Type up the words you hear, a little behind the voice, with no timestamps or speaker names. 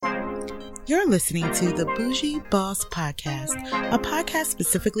You're listening to the Bougie Boss Podcast, a podcast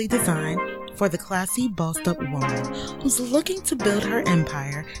specifically designed for the classy, bossed-up woman who's looking to build her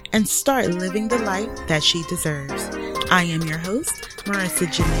empire and start living the life that she deserves. I am your host, Marissa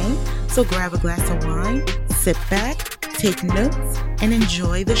Janae, so grab a glass of wine, sit back, take notes, and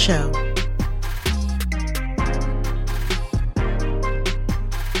enjoy the show.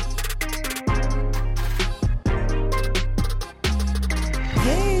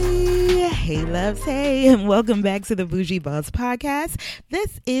 Hey loves, hey, and welcome back to the Bougie Boss Podcast.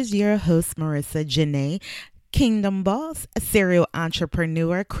 This is your host, Marissa Janae, Kingdom Boss, a serial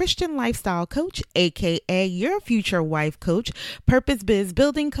entrepreneur, Christian lifestyle coach, aka your future wife coach, purpose biz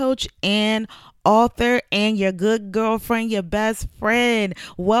building coach, and author, and your good girlfriend, your best friend.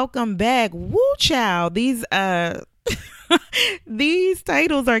 Welcome back. Woo child. These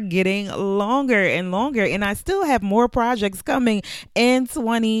titles are getting longer and longer, and I still have more projects coming in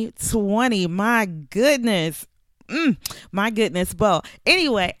 2020. My goodness. Well,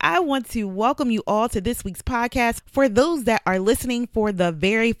 anyway, I want to welcome you all to this week's podcast. For those that are listening for the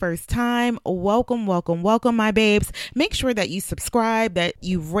very first time, welcome, my babes. Make sure that you subscribe, that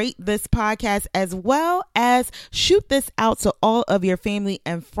you rate this podcast, as well as shoot this out to all of your family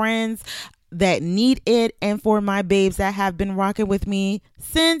and friends that need it, and for my babes that have been rocking with me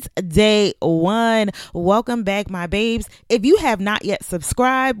since day one. Welcome back, my babes. If you have not yet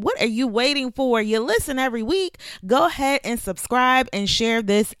subscribed, what are you waiting for? You listen every week. Go ahead and subscribe and share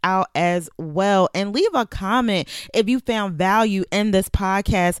this out as well, and leave a comment if you found value in this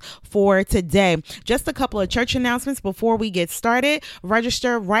podcast for today. Just a couple of church announcements before we get started.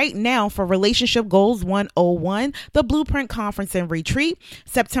 Register right now for Relationship Goals 101, the Blueprint Conference and Retreat,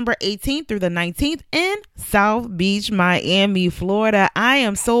 September 18th through the 19th in South Beach, Miami, Florida. I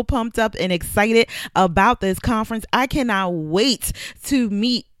am so pumped up and excited about this conference. I cannot wait to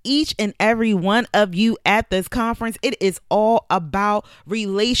meet each and every one of you at this conference. It is all about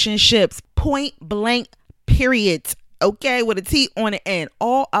relationships, point blank, period. Okay, with a T on the end,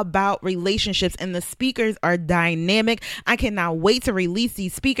 all about relationships, and the speakers are dynamic. I cannot wait to release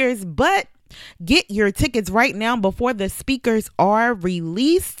these speakers, but get your tickets right now before the speakers are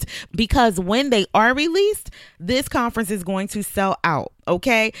released, because when they are released, this conference is going to sell out.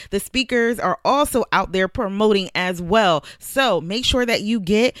 Okay, the speakers are also out there promoting as well. So make sure that you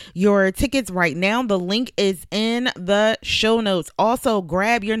get your tickets right now. The link is in the show notes. Also,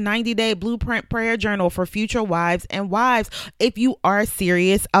 grab your 90-day blueprint prayer journal for future wives and wives if you are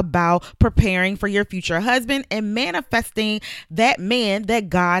serious about preparing for your future husband and manifesting that man that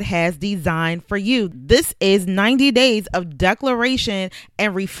God has designed for you. This is 90 days of declaration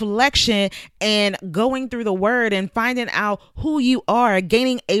and reflection and going through the word and finding out who you are,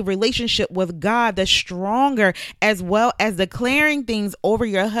 gaining a relationship with God that's stronger, as well as declaring things over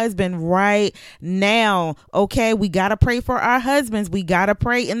your husband right now. Okay, we got to pray for our husbands. We got to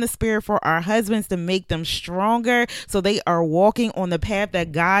pray in the spirit for our husbands to make them stronger so they are walking on the path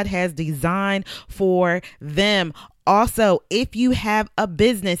that God has designed for them. Also, if you have a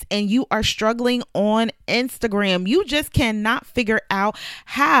business and you are struggling on Instagram, you just cannot figure out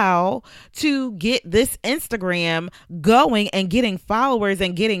how to get this Instagram going and getting followers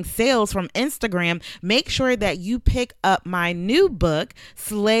and getting sales from Instagram, make sure that you pick up my new book,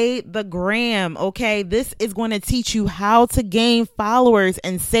 Slay the Gram. Okay, this is going to teach you how to gain followers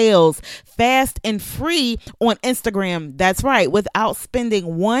and sales fast and free on Instagram. That's right, without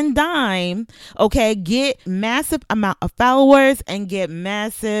spending one dime. Okay, get massive amount of followers and get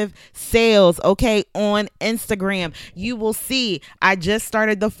massive sales, okay, on Instagram. You will see I just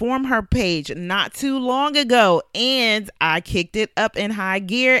started the Form Her page not too long ago, and I kicked it up in high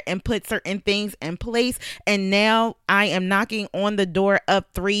gear and put certain things in place, and now I am knocking on the door of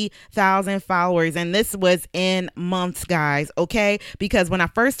 3,000 followers, and this was in months, guys, okay? Because when I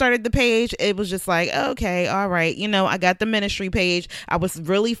first started the page, it was just like, okay, all right, I got the ministry page. I was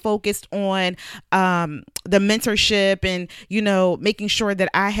really focused on the mentorship and, making sure that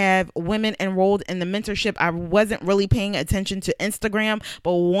I have women enrolled in the mentorship. I wasn't really paying attention to Instagram,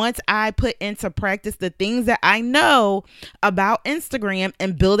 but once I put into practice the things that I know about Instagram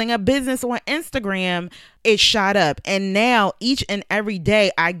and building a business on Instagram, it shot up. And now each and every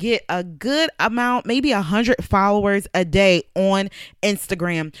day I get a good amount, maybe 100 followers a day on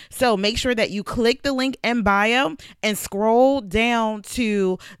Instagram. So make sure that you click the link in bio and scroll down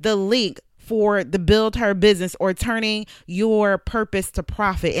to the link for the Build Her Business, or turning your purpose to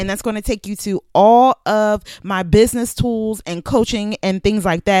profit. And that's going to take you to all of my business tools and coaching and things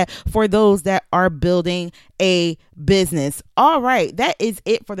like that for those that are building a business. All right, that is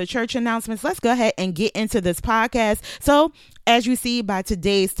it for the church announcements. Let's go ahead and get into this podcast. So As you see by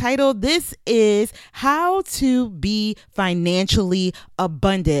today's title, this is how to be financially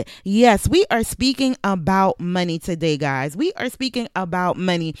abundant. Yes, we are speaking about money today, guys. We are speaking about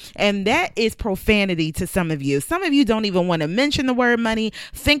money, and that is profanity to some of you. Some of you don't even want to mention the word money,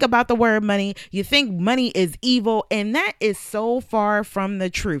 think about the word money. You think money is evil, and that is so far from the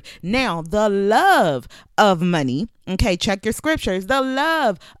truth. Now, the love of money, okay, check your scriptures. The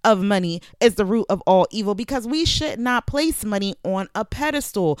love of money is the root of all evil, because we should not place money on a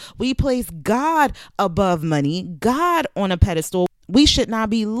pedestal. We place God above money, God on a pedestal. We should not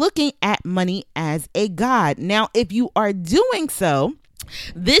be looking at money as a god. Now, if you are doing so,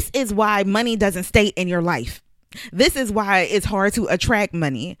 this is why money doesn't stay in your life. This is why it's hard to attract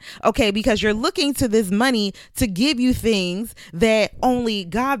money, okay? Because you're looking to this money to give you things that only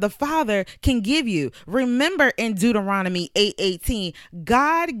God the Father can give you. Remember in Deuteronomy 8:18,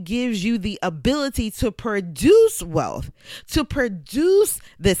 God gives you the ability to produce wealth, to produce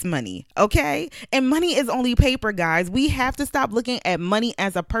this money, okay? And money is only paper, guys. We have to stop looking at money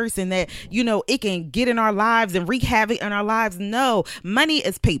as a person that, it can get in our lives and wreak havoc in our lives. No, money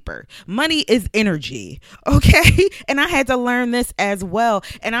is paper. Money is energy, okay? And I had to learn this as well.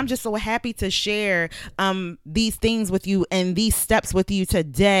 And I'm just so happy to share these things with you and these steps with you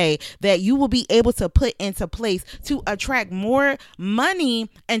today that you will be able to put into place to attract more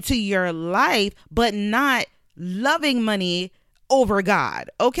money into your life, but not loving money over God,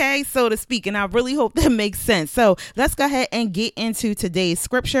 okay, so to speak. And I really hope that makes sense. So let's go ahead and get into today's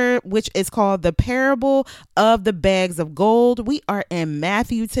scripture, which is called the parable of the bags of gold. We are in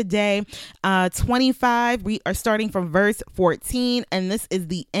Matthew today, 25. We are starting from verse 14, and this is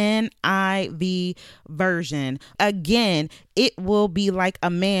the NIV version. Again, it will be like a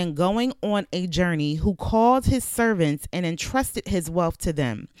man going on a journey who called his servants and entrusted his wealth to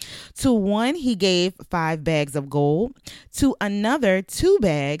them. To one he gave 5 bags of gold, to another 2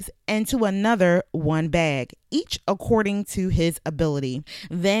 bags, and to another 1 bag, each according to his ability.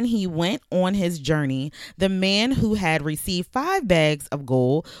 Then he went on his journey. The man who had received 5 bags of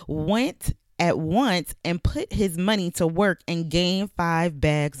gold went at once and put his money to work and gained 5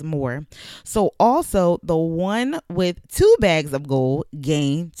 bags more. So also the one with 2 bags of gold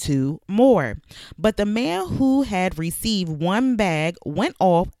gained 2 more. But the man who had received 1 bag went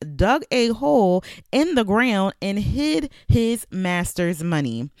off, dug a hole in the ground, and hid his master's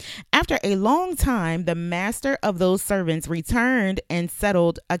money. After a long time, the master of those servants returned and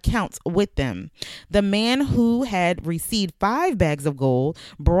settled accounts with them. The man who had received 5 bags of gold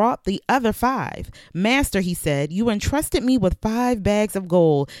brought the other 5. Master, he said, you entrusted me with 5 bags of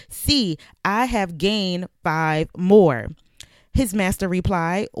gold. See, I have gained 5 more. His master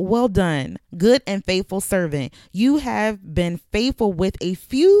replied, well done, good and faithful servant. You have been faithful with a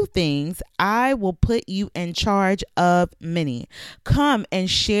few things. I will put you in charge of many. Come and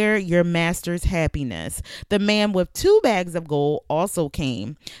share your master's happiness. The man with 2 bags of gold also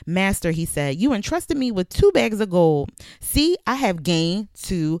came. Master, he said, you entrusted me with 2 bags of gold. See, I have gained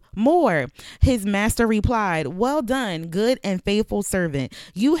 2 more. His master replied, well done, good and faithful servant.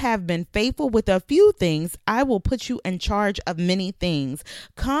 You have been faithful with a few things. I will put you in charge of many things.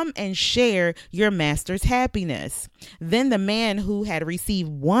 Come and share your master's happiness. Then the man who had received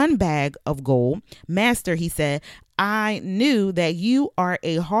 1 bag of gold, Master, he said, I knew that you are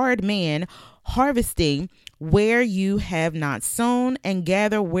a hard man, harvesting where you have not sown and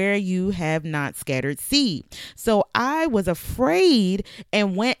gather where you have not scattered seed. So I was afraid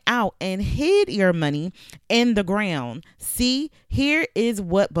and went out and hid your money in the ground. See, here is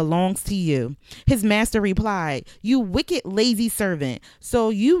what belongs to you. His master replied, you wicked, lazy servant.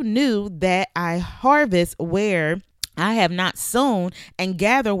 So you knew that I harvest where I have not sown and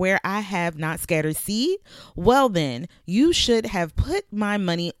gather where I have not scattered seed. Well then, you should have put my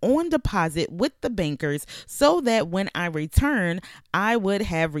money on deposit with the bankers, so that when I return, I would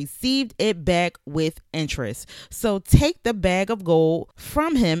have received it back with interest. So take the bag of gold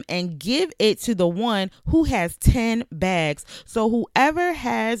from him and give it to the one who has 10 bags. So whoever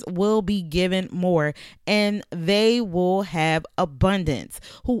has will be given more, and they will have abundance.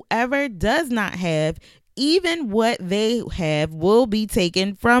 Whoever does not have, even what they have will be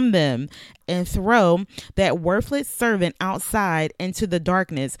taken from them. And throw that worthless servant outside into the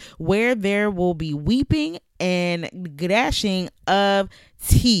darkness, where there will be weeping and gnashing of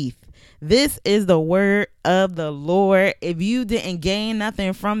teeth. This is the word of the Lord. If you didn't gain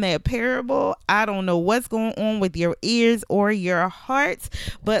nothing from that parable, I don't know what's going on with your ears or your hearts,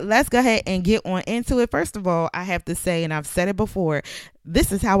 but let's go ahead and get on into it. First of all, I have to say, and I've said it before,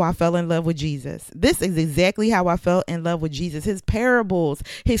 this is how I fell in love with Jesus. This is exactly how I fell in love with Jesus. His parables,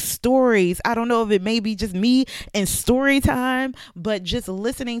 his stories. I don't know if it may be just me and story time, but just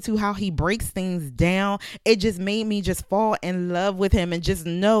listening to how he breaks things down, it just made me just fall in love with him and just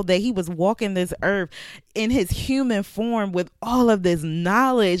know that he was walking this earth in his human form with all of this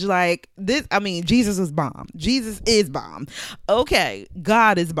knowledge. Like this, I mean, Jesus was bomb. Jesus is bomb. Okay,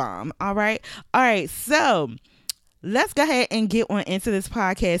 God is bomb. All right. So let's go ahead and get on into this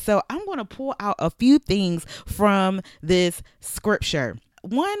podcast. So I'm going to pull out a few things from this scripture.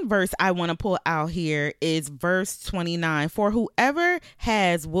 One verse I want to pull out here is verse 29. For whoever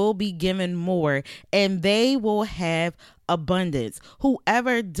has will be given more, and they will have abundance.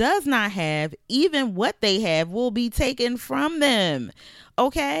 Whoever does not have, even what they have will be taken from them.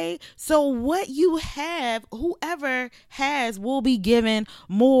 Okay, so what you have, whoever has will be given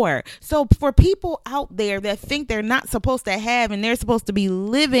more. So for people out there that think they're not supposed to have and they're supposed to be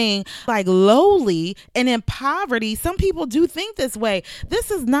living like lowly and in poverty, some people do think this way.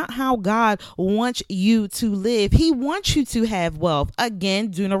 This is not how God wants you to live. He wants you to have wealth. Again,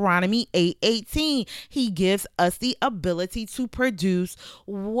 Deuteronomy 8:18. He gives us the ability to produce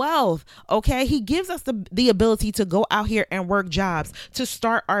wealth. Okay, he gives us the ability to go out here and work jobs, to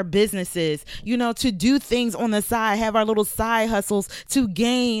start our businesses, to do things on the side, have our little side hustles to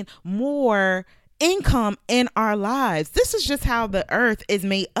gain more income in our lives. This is just how the earth is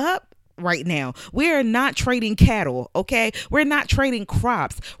made up right now. We're not trading cattle, okay? We're not trading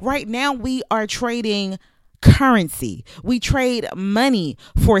crops. Right now, we are trading currency. We trade money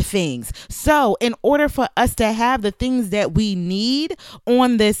for things. So in order for us to have the things that we need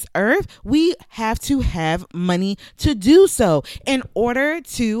on this earth, we have to have money to do so. In order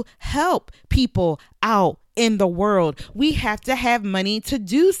to help people out in the world, we have to have money to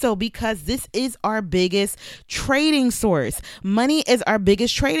do so, because this is our biggest trading source. Money is our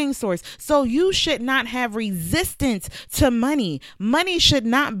biggest trading source. So you should not have resistance to money. Money should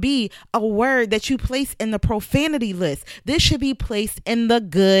not be a word that you place in the profanity list. This should be placed in the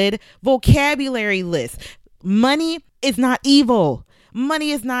good vocabulary list. Money is not evil.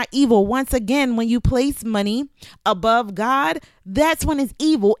 Money is not evil. Once again, when you place money above God, that's when it's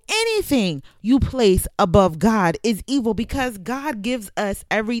evil. Anything you place above God is evil, because God gives us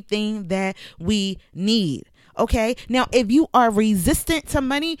everything that we need. Okay. Now, if you are resistant to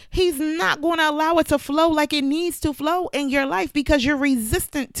money, he's not going to allow it to flow like it needs to flow in your life, because you're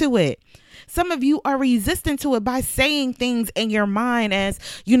resistant to it. Some of you are resistant to it by saying things in your mind as,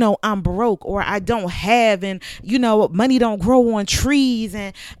 I'm broke, or I don't have, and, money don't grow on trees,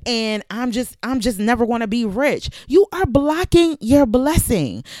 and I'm just never going to be rich. You are blocking your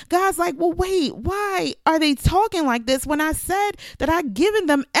blessing. God's like, well, wait, why are they talking like this when I said that I've given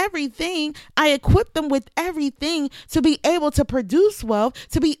them everything? I equipped them with everything to be able to produce wealth,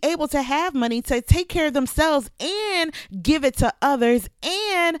 to be able to have money, to take care of themselves and give it to others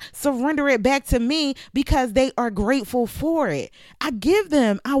and surrender it back to me, because they are grateful for it. I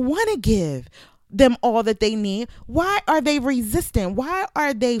want to give them all that they need. Why are they resistant? Why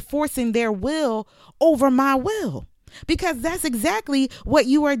are they forcing their will over my will? Because that's exactly what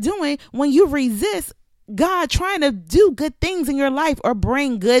you are doing when you resist God trying to do good things in your life or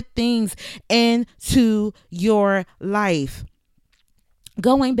bring good things into your life.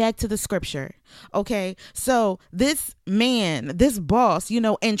 Going back to the scripture. Okay. So this man, this boss,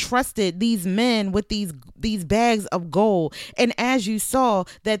 entrusted these men with these bags of gold. And as you saw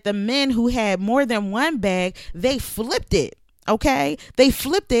that the men who had more than one bag, they flipped it. Okay. They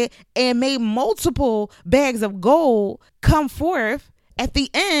flipped it and made multiple bags of gold come forth at the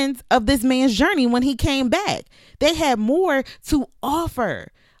end of this man's journey. When he came back, they had more to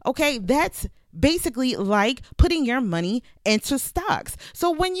offer. Okay. That's basically like putting your money into stocks.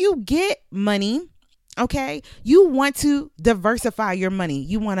 So when you get money, okay, you want to diversify your money.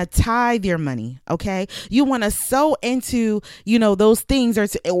 You want to tithe your money. Okay. You want to sow into, those things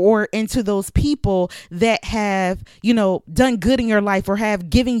or into those people that have, done good in your life or have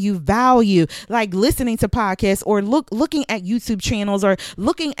given you value, like listening to podcasts or looking at YouTube channels or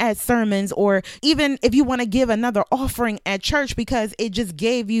looking at sermons, or even if you want to give another offering at church because it just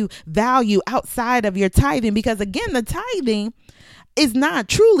gave you value outside of your tithing. Because again, the tithing, is not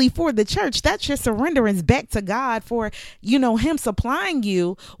truly for the church. That's your surrenderance back to God for, him supplying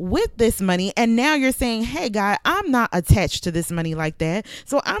you with this money. And now you're saying, hey, God, I'm not attached to this money like that.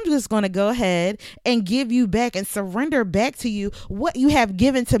 So I'm just going to go ahead and give you back and surrender back to you what you have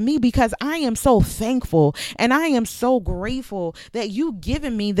given to me, because I am so thankful and I am so grateful that you've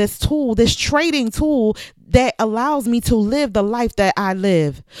given me this tool, this trading tool that allows me to live the life that I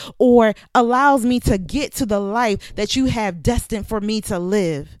live, or allows me to get to the life that you have destined for me to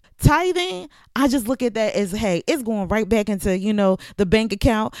live. Tithing, I just look at that as, hey, it's going right back into, the bank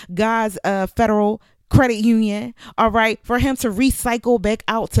account, God's federal credit union, all right, for him to recycle back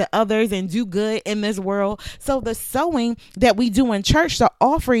out to others and do good in this world. So the sowing that we do in church, the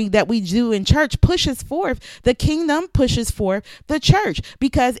offering that we do in church pushes forth the kingdom, pushes forth the church.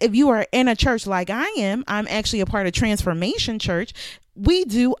 Because if you are in a church like I am, I'm actually a part of Transformation Church. We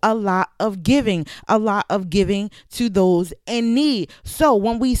do a lot of giving to those in need. So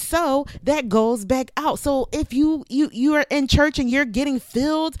when we sow, that goes back out. So if you are in church and you're getting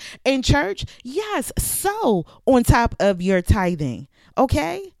filled in church, yes, sow on top of your tithing.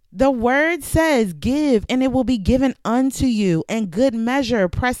 Okay. The word says, give and it will be given unto you, and good measure,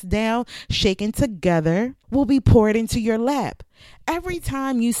 pressed down, shaken together, will be poured into your lap. Every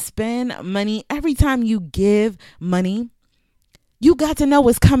time you spend money, every time you give money, you got to know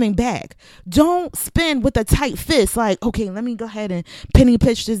what's coming back. Don't spend with a tight fist like, okay, let me go ahead and penny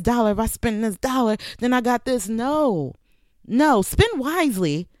pitch this dollar. If I spend this dollar, then I got this. No, spend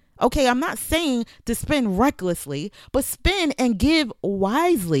wisely. Okay, I'm not saying to spend recklessly, but spend and give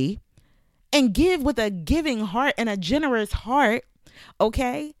wisely, and give with a giving heart and a generous heart.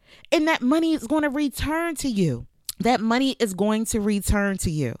 Okay, and that money is going to return to you. That money is going to return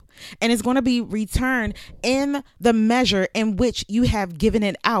to you, and it's going to be returned in the measure in which you have given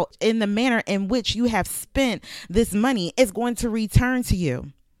it out, in the manner in which you have spent this money. It's going to return to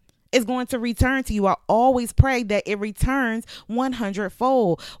you. It's going to return to you. I always pray that it returns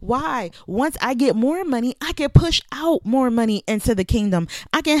 100-fold. Why? Once I get more money, I can push out more money into the kingdom.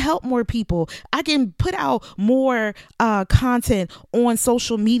 I can help more people. I can put out more content on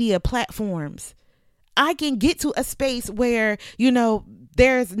social media platforms. I can get to a space where,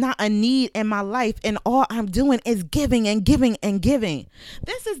 there's not a need in my life, and all I'm doing is giving and giving and giving.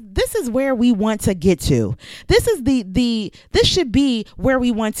 This is where we want to get to. This is this should be where we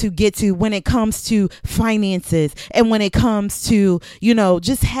want to get to when it comes to finances, and when it comes to,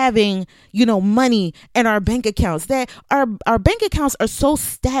 just having, money in our bank accounts. That our bank accounts are so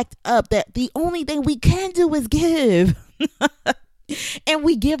stacked up that the only thing we can do is give. And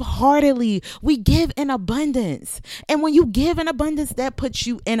we give heartily. We give in abundance. And when you give in abundance, that puts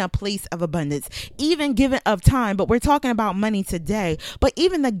you in a place of abundance. Even giving of time, but we're talking about money today. But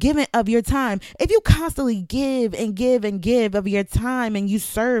even the giving of your time, if you constantly give and give and give of your time, and you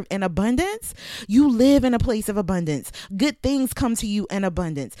serve in abundance, you live in a place of abundance. Good things come to you in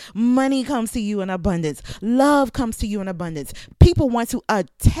abundance. Money comes to you in abundance. Love comes to you in abundance. People want to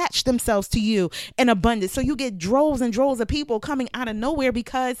attach themselves to you in abundance. So you get droves and droves of people coming out of nowhere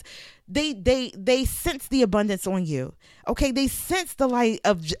because they sense the abundance on you. Okay, they sense the light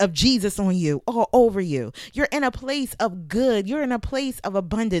of Jesus on you, all over you. You're in a place of good. You're in a place of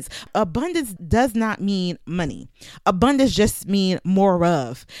abundance. Abundance does not mean money. Abundance just means more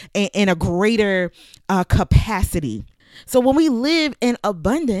of, and a greater capacity. So when we live in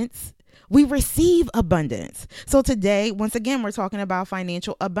abundance, we receive abundance. So today, once again, we're talking about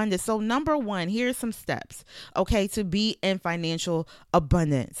financial abundance. So number one, here's some steps, okay, to be in financial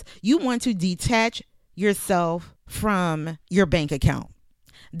abundance. You want to detach yourself from your bank account.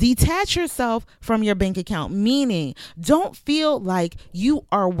 Detach yourself from your bank account, meaning don't feel like you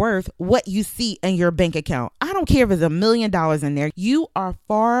are worth what you see in your bank account. I don't care if it's $1 million in there. You are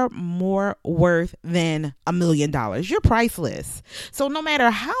far more worth than $1 million. You're priceless. So no matter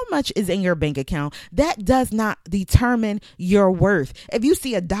how much is in your bank account, that does not determine your worth. If you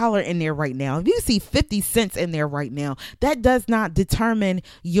see $1 in there right now, if you see 50 cents in there right now, that does not determine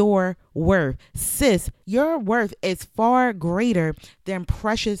your worth. Sis, your worth is far greater than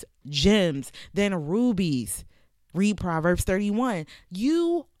precious gems, than rubies. Read Proverbs 31.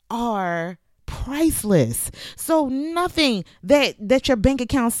 You are priceless. So nothing that your bank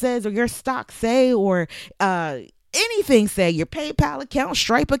account says, or your stock say, or anything say, your PayPal account,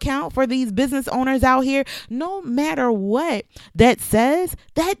 Stripe account, for these business owners out here, no matter what that says,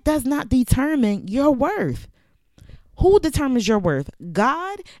 that does not determine your worth. Who determines your worth?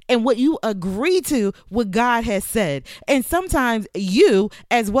 God, and what you agree to what God has said. And sometimes you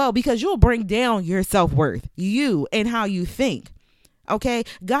as well, because you'll bring down your self-worth, you and how you think. Okay.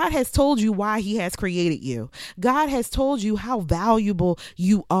 God has told you why he has created you. God has told you how valuable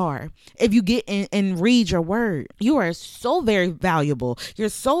you are. If you get in and read your word, you are so very valuable. You're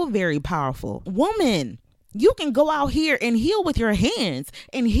so very powerful. Woman, you can go out here and heal with your hands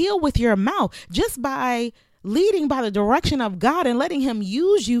and heal with your mouth just by leading by the direction of God and letting him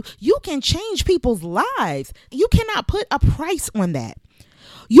use you. You can change people's lives. You cannot put a price on that.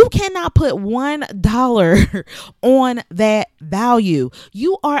 You cannot put $1 on that value.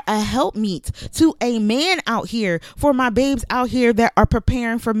 You are a helpmeet to a man out here, for my babes out here that are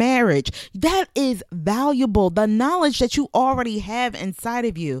preparing for marriage. That is valuable. The knowledge that you already have inside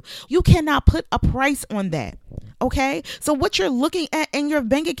of you. You cannot put a price on that. Okay. So what you're looking at in your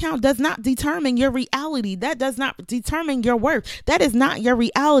bank account does not determine your reality. That does not determine your worth. That is not your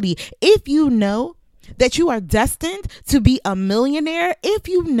reality. If you know that you are destined to be a millionaire, if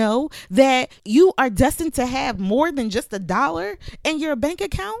you know that you are destined to have more than just $1 in your bank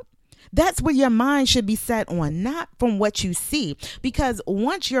account, that's where your mind should be set on, not from what you see. Because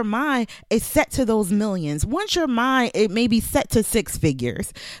once your mind is set to those millions, once your mind, it may be set to 6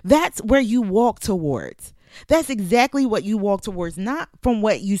 figures, that's where you walk towards. That's exactly what you walk towards, not from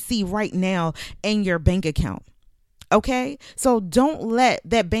what you see right now in your bank account. Okay, so don't let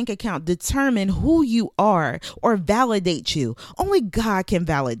that bank account determine who you are or validate you. Only God can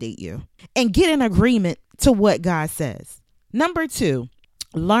validate you, and get in agreement to what God says. Number 2,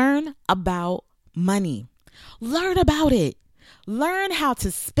 learn about money. Learn about it. Learn how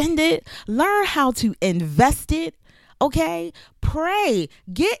to spend it. Learn how to invest it. Okay, pray,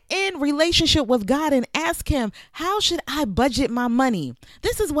 get in relationship with God and ask him, how should I budget my money?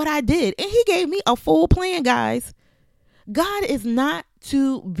 This is what I did. And he gave me a full plan, guys. God is not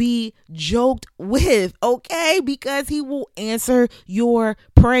to be joked with, okay? Because he will answer your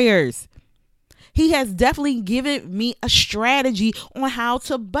prayers. He has definitely given me a strategy on how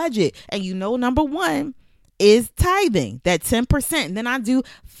to budget. And number 1 is tithing, that 10%. Then I do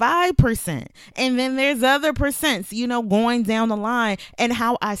 5%. And then there's other percents, going down the line, and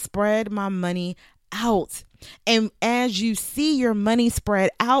how I spread my money out. And as you see your money spread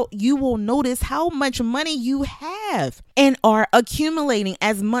out, you will notice how much money you have and are accumulating.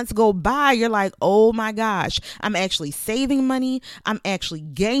 As months go by, you're like, oh my gosh, I'm actually saving money. I'm actually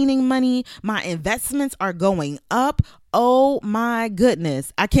gaining money. My investments are going up. Oh my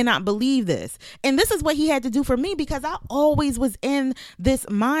goodness, I cannot believe this. And this is what he had to do for me, because I always was in this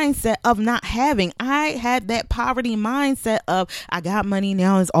mindset of not having. I had that poverty mindset of, I got money,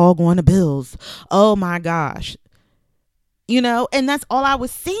 now it's all going to bills. Oh my gosh. And that's all I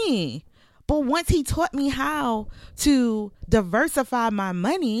was seeing. But once he taught me how to diversify my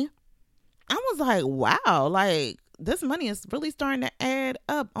money, I was like, wow, this money is really starting to add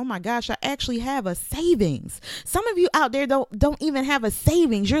up. Oh my gosh, I actually have a savings. Some of you out there don't even have a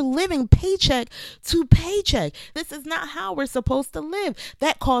savings. You're living paycheck to paycheck. This is not how we're supposed to live.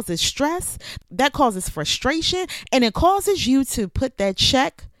 That causes stress, that causes frustration, and it causes you to put that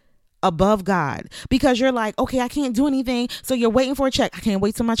check above God, because you're like, okay, I can't do anything. So you're waiting for a check. I can't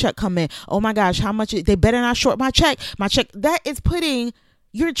wait till my check come in. Oh my gosh, how much? They better not short my check. That is putting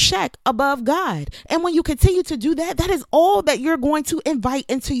your check above God. And when you continue to do that, that is all that you're going to invite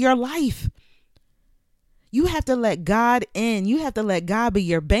into your life. You have to let God in. You have to let God be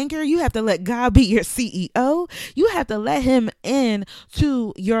your banker. You have to let God be your CEO. You have to let him in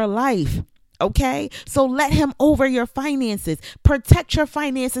to your life. Okay? So let him over your finances. Protect your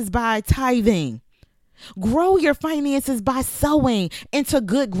finances by tithing. Grow your finances by sowing into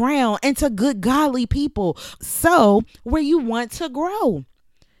good ground, into good godly people. Sow where you want to grow.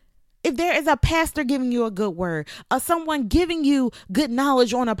 If there is a pastor giving you a good word, or someone giving you good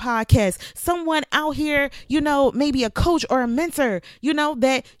knowledge on a podcast, someone out here, maybe a coach or a mentor,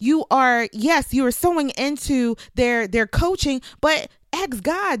 that you are sowing into their coaching, but ask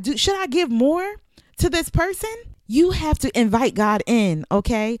God, should I give more to this person? You have to invite God in,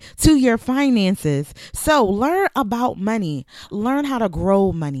 okay, to your finances. So learn about money. Learn how to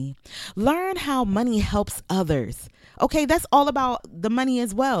grow money. Learn how money helps others. Okay, that's all about the money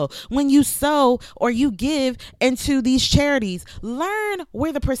as well. When you sow or you give into these charities, learn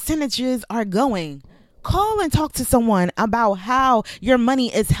where the percentages are going. Call and talk to someone about how your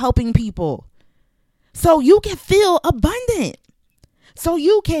money is helping people, so you can feel abundant, so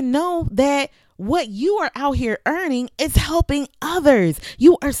you can know that what you are out here earning is helping others.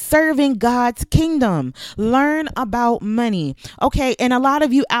 You are serving God's kingdom. Learn about money. Okay. And a lot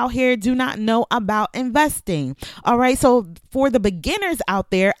of you out here do not know about investing. All right. So for the beginners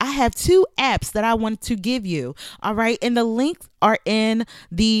out there, I have 2 apps that I want to give you. All right. And the links are in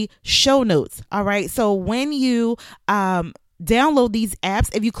the show notes. All right. So when you, download these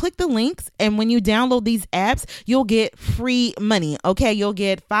apps, if you click the links and when you download these apps, you'll get free money. Okay. You'll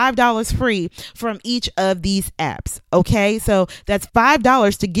get $5 free from each of these apps. Okay. So that's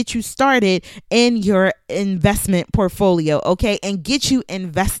 $5 to get you started in your investment portfolio. Okay. And get you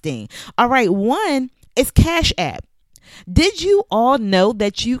investing. All right. One is Cash App. Did you all know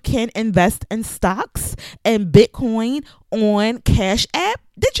that you can invest in stocks and Bitcoin on Cash App?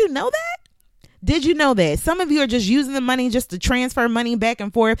 Did you know that? Did you know that? Some of you are just using the money just to transfer money back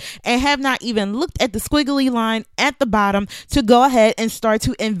and forth and have not even looked at the squiggly line at the bottom to go ahead and start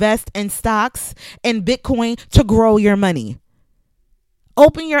to invest in stocks and Bitcoin to grow your money.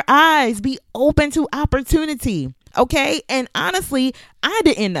 Open your eyes. Be open to opportunity. Okay. And honestly, I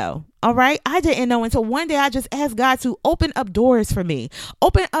didn't know. All right. I didn't know until one day I just asked God to open up doors for me.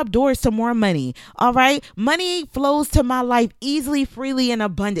 Open up doors to more money. All right. Money flows to my life easily, freely, and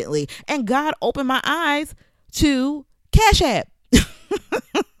abundantly. And God opened my eyes to Cash App.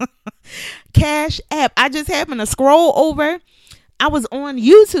 Cash App. I just happened to scroll over. I was on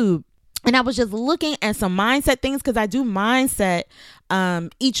YouTube. And I was just looking at some mindset things because I do mindset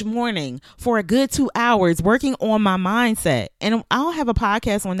each morning for a good 2 hours working on my mindset. And I'll have a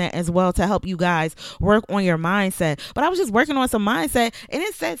podcast on that as well to help you guys work on your mindset. But I was just working on some mindset and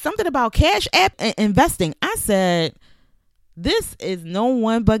it said something about Cash App and investing. I said, this is no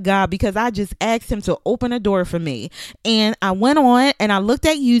one but God, because I just asked him to open a door for me. And I went on and I looked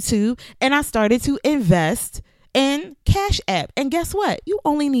at YouTube and I started to invest in Cash App. And guess what? You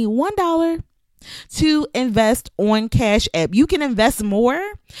only need $1 to invest on Cash App. You can invest more,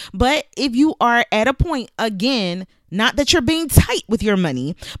 but if you are at a point, again, not that you're being tight with your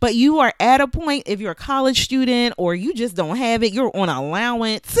money, but you are at a point, if you're a college student or you just don't have it, you're on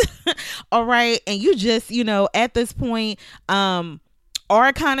allowance, all right, and you just, at this point,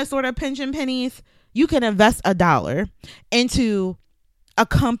 are kind of sort of pinching pennies, you can invest $1 into a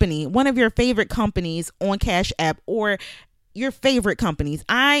company, one of your favorite companies on Cash App, or your favorite companies.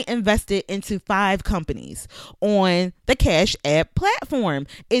 I invested into 5 companies on the Cash App platform.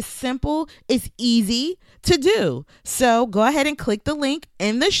 It's simple. It's easy to do. So go ahead and click the link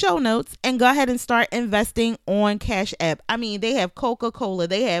in the show notes and go ahead and start investing on Cash App. I mean, they have Coca-Cola,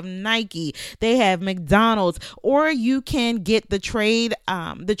 they have Nike, they have McDonald's, or you can get the trade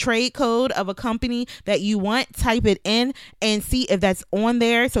code of a company that you want, type it in and see if that's on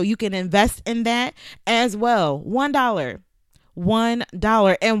there so you can invest in that as well. $1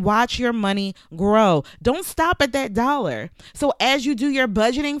 and watch your money grow. Don't stop at that dollar. So as you do your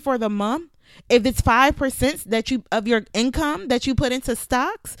budgeting for the month, if it's 5% of your income that you put into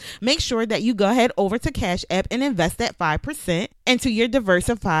stocks, make sure that you go ahead over to Cash App and invest that 5% into your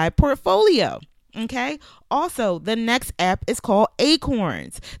diversified portfolio. Okay. Also, the next app is called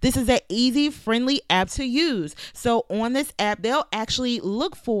Acorns. This is an easy, friendly app to use. So on this app, they'll actually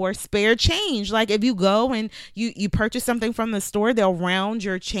look for spare change. Like if you go and you purchase something from the store, they'll round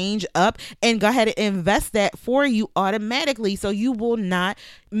your change up and go ahead and invest that for you automatically. So you will not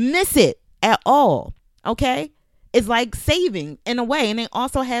miss it at all. Okay. It's like saving in a way. And they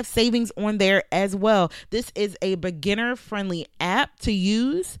also have savings on there as well. This is a beginner friendly app to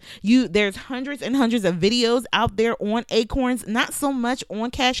use. There's hundreds and hundreds of videos out there on Acorns, not so much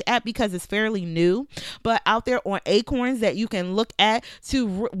on Cash App because it's fairly new, but out there on Acorns that you can look at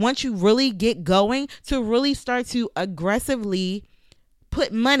to once you really get going, to really start to aggressively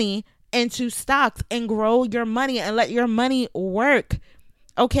put money into stocks and grow your money and let your money work.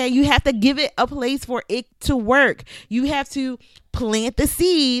 Okay, you have to give it a place for it to work. You have to plant the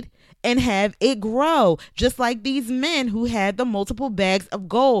seed and have it grow. Just like these men who had the multiple bags of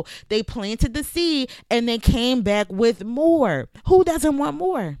gold. They planted the seed and they came back with more. Who doesn't want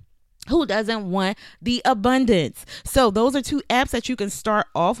more? Who doesn't want the abundance? So those are 2 apps that you can start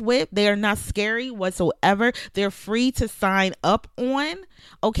off with. They are not scary whatsoever. They're free to sign up on.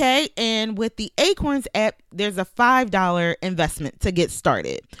 Okay. And with the Acorns app, there's a $5 investment to get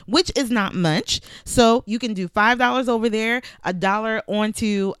started, which is not much. So you can do $5 over there, $1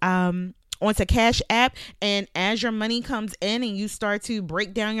 onto Cash App, and as your money comes in and you start to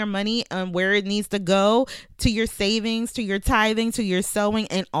break down your money and where it needs to go, to your savings, to your tithing, to your sowing,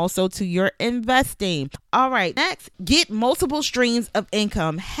 and also to your investing. All right, next, get multiple streams of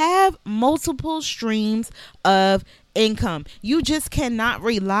income. Have multiple streams of income. You just cannot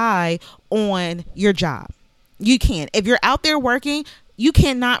rely on your job. You can't. If you're out there working, you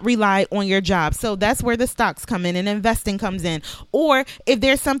cannot rely on your job. So that's where the stocks come in and investing comes in. Or if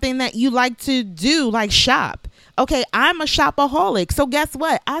there's something that you like to do, like shop. Okay, I'm a shopaholic. So guess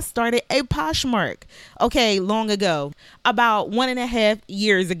what? I started a Poshmark, long ago, about 1.5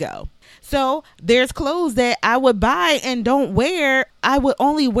 years ago. So there's clothes that I would buy and don't wear. I would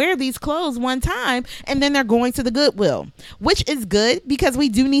only wear these clothes one time, and then they're going to the Goodwill, which is good because we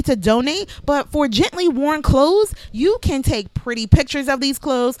do need to donate. But for gently worn clothes, you can take pretty pictures of these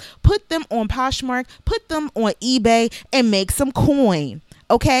clothes, put them on Poshmark, put them on eBay, and make some coin.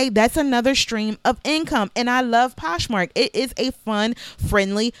 Okay, that's another stream of income. And I love Poshmark. It is a fun,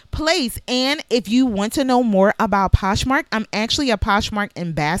 friendly place. And if you want to know more about Poshmark, I'm actually a Poshmark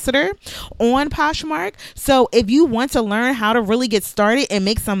ambassador on Poshmark. So if you want to learn how to really get started and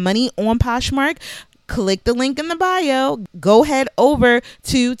make some money on Poshmark, click the link in the bio, go head over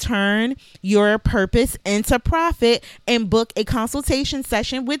to Turn Your Purpose into Profit and book a consultation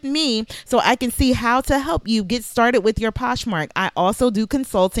session with me so I can see how to help you get started with your Poshmark. I also do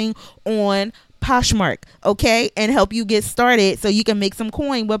consulting on Poshmark, okay, and help you get started so you can make some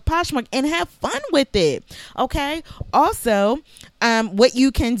coin with Poshmark and have fun with it, okay? Also, what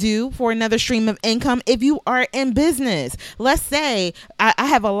you can do for another stream of income if you are in business. Let's say I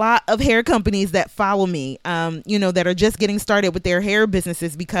have a lot of hair companies that follow me, that are just getting started with their hair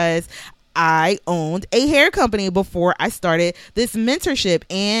businesses because I owned a hair company before I started this mentorship,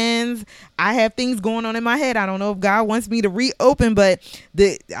 and I have things going on in my head. I don't know if God wants me to reopen, but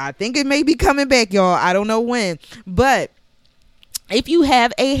I think it may be coming back, y'all. I don't know when. But if you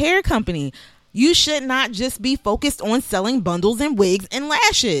have a hair company, you should not just be focused on selling bundles and wigs and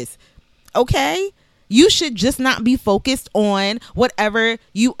lashes. Okay? You should just not be focused on whatever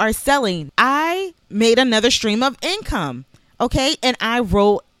you are selling. I made another stream of income. Okay? And I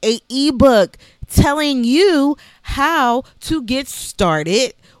wrote an ebook telling you how to get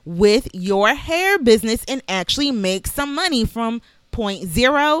started with your hair business and actually make some money from point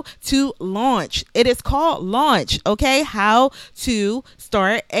zero to launch. It is called Launch, okay? How to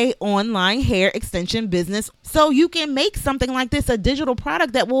start a online hair extension business so you can make something like this, a digital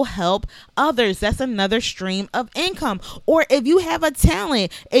product that will help others. That's another stream of income. Or if you have a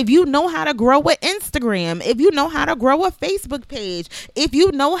talent, if you know how to grow an Instagram, if you know how to grow a Facebook page, if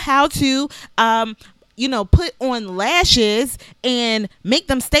you know how to put on lashes and make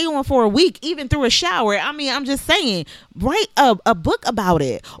them stay on for a week, even through a shower. I mean, I'm just saying, write a book about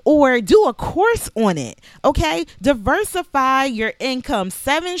it or do a course on it. Okay. Diversify your income.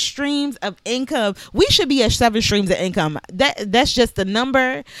 7 streams of income. We should be at 7 streams of income. That's just the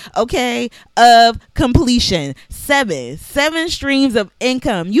number, okay, of completion. 7 streams of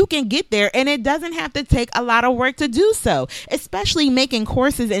income. You can get there, and it doesn't have to take a lot of work to do so, especially making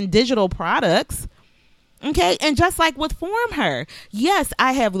courses and digital products. Okay. And just like with Form Her, yes,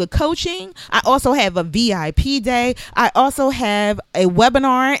 I have the coaching. I also have a VIP day. I also have a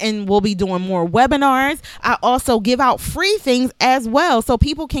webinar, and we'll be doing more webinars. I also give out free things as well so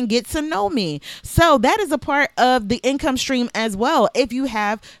people can get to know me. So that is a part of the income stream as well. If you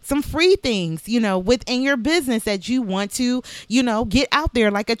have some free things, within your business that you want to, get out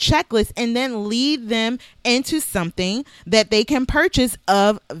there like a checklist, and then lead them into something that they can purchase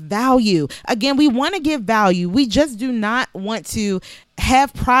of value. Again, we want to give value. We just do not want to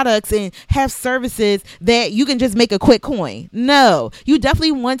have products and have services that you can just make a quick coin. No, you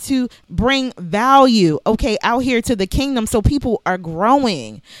definitely want to bring value, okay, out here to the kingdom so people are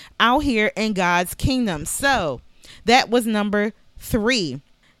growing out here in God's kingdom. So that was number 3.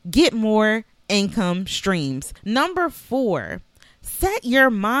 Get more income streams. Number 4, set your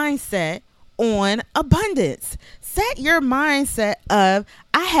mindset on abundance. Set your mindset of,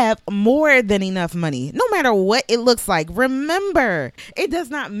 I have more than enough money, no matter what it looks like. Remember, it does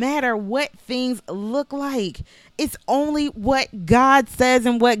not matter what things look like. It's only what God says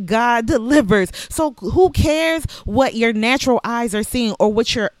and what God delivers. So who cares what your natural eyes are seeing or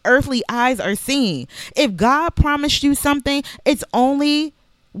what your earthly eyes are seeing? If God promised you something, it's only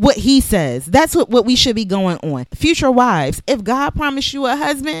what he says. That's what we should be going on. Future wives, if God promised you a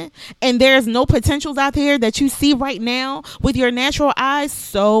husband and there's no potentials out there that you see right now with your natural eyes,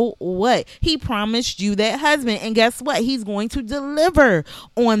 so what? He promised you that husband, and guess what? He's going to deliver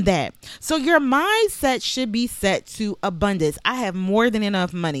on that. So your mindset should be set to abundance. I have more than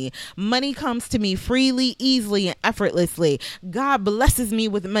enough money. Money comes to me freely, easily, and effortlessly. God blesses me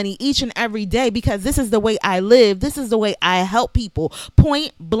with money each and every day because this is the way I live. This is the way I help people.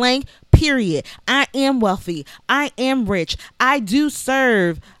 Point blank, period. I am wealthy. I am rich. I do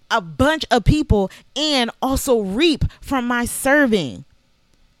serve a bunch of people and also reap from my serving.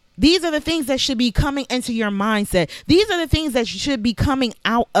 These are the things that should be coming into your mindset. These are the things that should be coming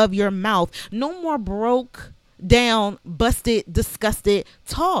out of your mouth. No more broke down, busted, disgusted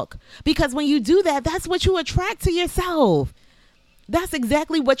talk. Because when you do that, that's what you attract to yourself. That's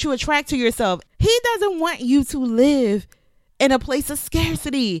exactly what you attract to yourself. He doesn't want you to live in a place of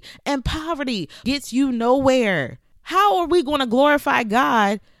scarcity and poverty gets you nowhere. How are we going to glorify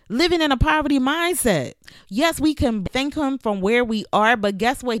God living in a poverty mindset? Yes, we can thank him from where we are, but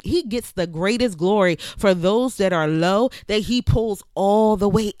guess what? He gets the greatest glory for those that are low, that he pulls all the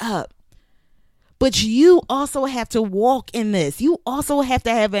way up. But you also have to walk in this. You also have to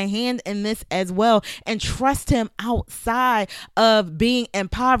have a hand in this as well and trust him outside of being in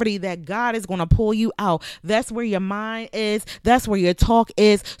poverty, that God is going to pull you out. That's where your mind is. That's where your talk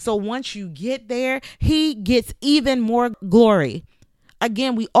is. So once you get there, he gets even more glory.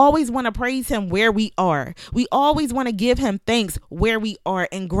 Again, we always want to praise him where we are. We always want to give him thanks where we are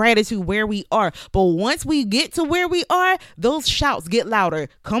and gratitude where we are. But once we get to where we are, those shouts get louder.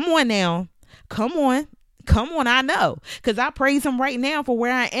 Come on now. Come on. I know, because I praise him right now for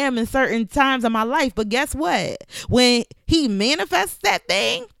where I am in certain times of my life. But guess what? When he manifests that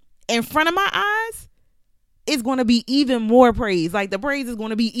thing in front of my eyes, it's going to be even more praise. Like the praise is going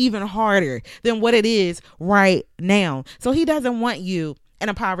to be even harder than what it is right now. So he doesn't want you in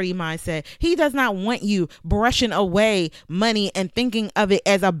a poverty mindset. He does not want you brushing away money and thinking of it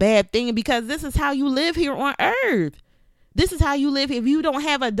as a bad thing, because this is how you live here on earth. This is how you live. If you don't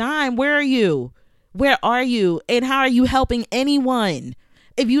have a dime, where are you? Where are you? And how are you helping anyone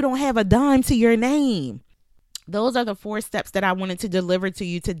if you don't have a dime to your name? Those are the 4 steps that I wanted to deliver to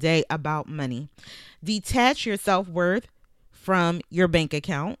you today about money. Detach your self-worth from your bank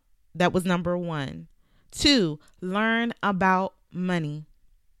account. That was number 1. 2, learn about money.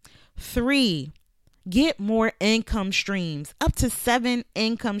 3, get more income streams, up to 7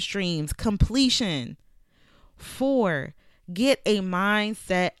 income streams, completion. 4, get a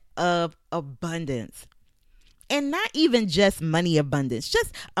mindset of abundance. And not even just money abundance,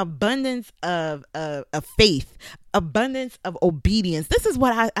 just abundance of faith, abundance of obedience. This is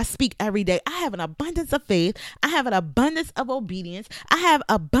what I speak every day. I have an abundance of faith. I have an abundance of obedience. I have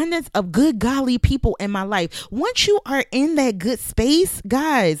abundance of good, godly people in my life. Once you are in that good space,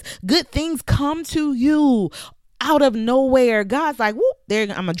 guys, good things come to you out of nowhere. God's like, whoop, there,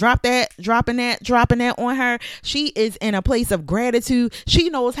 I'm gonna dropping that on her. She is in a place of gratitude.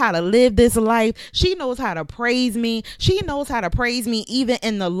 She knows how to live this life. She knows how to praise me. She knows how to praise me even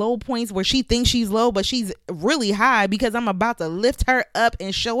in the low points where she thinks she's low, but she's really high, because I'm about to lift her up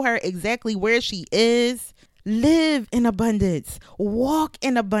and show her exactly where she is. Live in abundance. Walk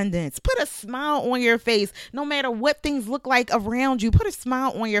in abundance. Put a smile on your face. No matter what things look like around you, put a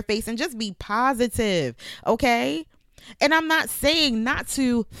smile on your face and just be positive. Okay? And I'm not saying not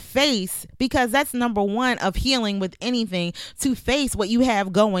to face, because that's number 1 of healing with anything, to face what you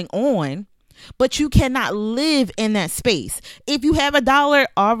have going on. But you cannot live in that space. If you have $1,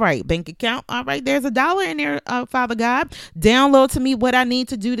 all right, bank account, all right, there's $1 in there, Father God. Download to me what I need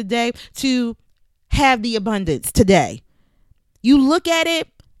to do today to have the abundance today. You look at it,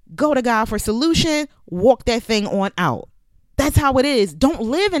 go to God for solution, walk that thing on out. That's how it is. Don't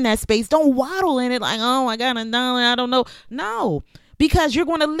live in that space. Don't waddle in it like, oh, I got $1, I don't know. No, because you're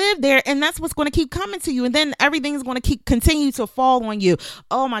going to live there, and that's what's going to keep coming to you. And then everything's going to continue to fall on you.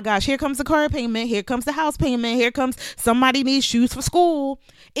 Oh my gosh, here comes the car payment. Here comes the house payment. Here comes somebody needs shoes for school.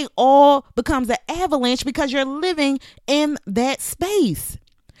 It all becomes an avalanche because you're living in that space.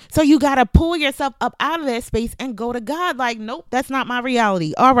 So you got to pull yourself up out of that space and go to God. Like, nope, that's not my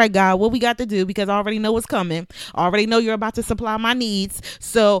reality. All right, God, what we got to do? Because I already know what's coming. I already know you're about to supply my needs.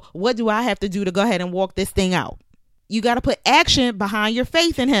 So what do I have to do to go ahead and walk this thing out? You got to put action behind your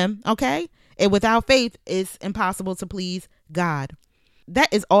faith in him. Okay. And without faith, it's impossible to please God.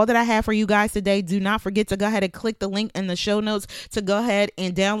 That is all that I have for you guys today. Do not forget to go ahead and click the link in the show notes to go ahead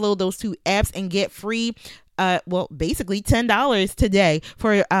and download those 2 apps and get free basically $10 today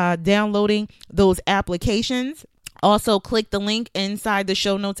for downloading those applications. Also, click the link inside the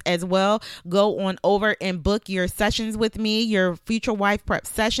show notes as well. Go on over and book your sessions with me, your future wife prep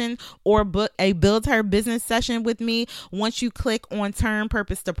session, or book a Build Her Business session with me. Once you click on Turn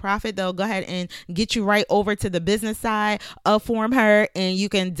Purpose to Profit, they'll go ahead and get you right over to the business side of Form Her, and you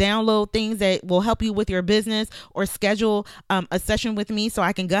can download things that will help you with your business, or schedule a session with me so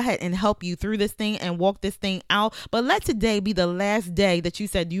I can go ahead and help you through this thing and walk this thing out. But let today be the last day that you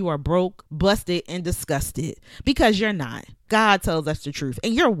said you are broke, busted, and disgusted, because you're not. God tells us the truth,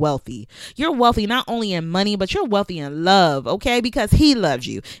 and you're wealthy. You're wealthy not only in money, but you're wealthy in love, okay? Because he loves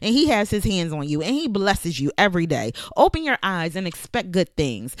you, and he has his hands on you, and he blesses you every day. Open your eyes and expect good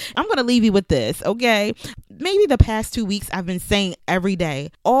things. I'm going to leave you with this, okay? Maybe the past 2 weeks I've been saying every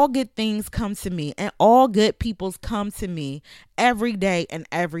day, all good things come to me, and all good peoples come to me every day in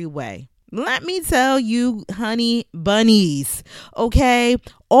every way. Let me tell you, honey bunnies, okay?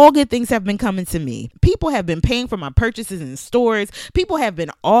 All good things have been coming to me. People have been paying for my purchases in stores. People have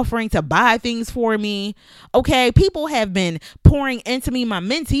been offering to buy things for me, okay? People have been pouring into me. My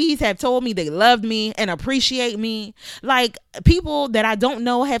mentees have told me they loved me and appreciate me. Like, people that I don't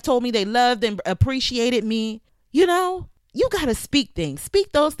know have told me they loved and appreciated me. You know, you got to speak things.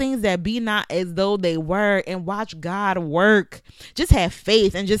 Speak those things that be not as though they were, and watch God work. Just have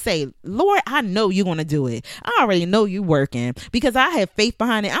faith and just say, Lord, I know you're going to do it. I already know you working because I have faith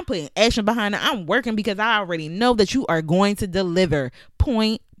behind it. I'm putting action behind it. I'm working because I already know that you are going to deliver.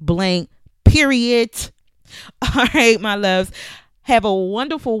 Point blank, period. All right, my loves. Have a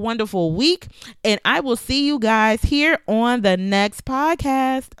wonderful, wonderful week. And I will see you guys here on the next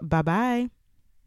podcast. Bye-bye.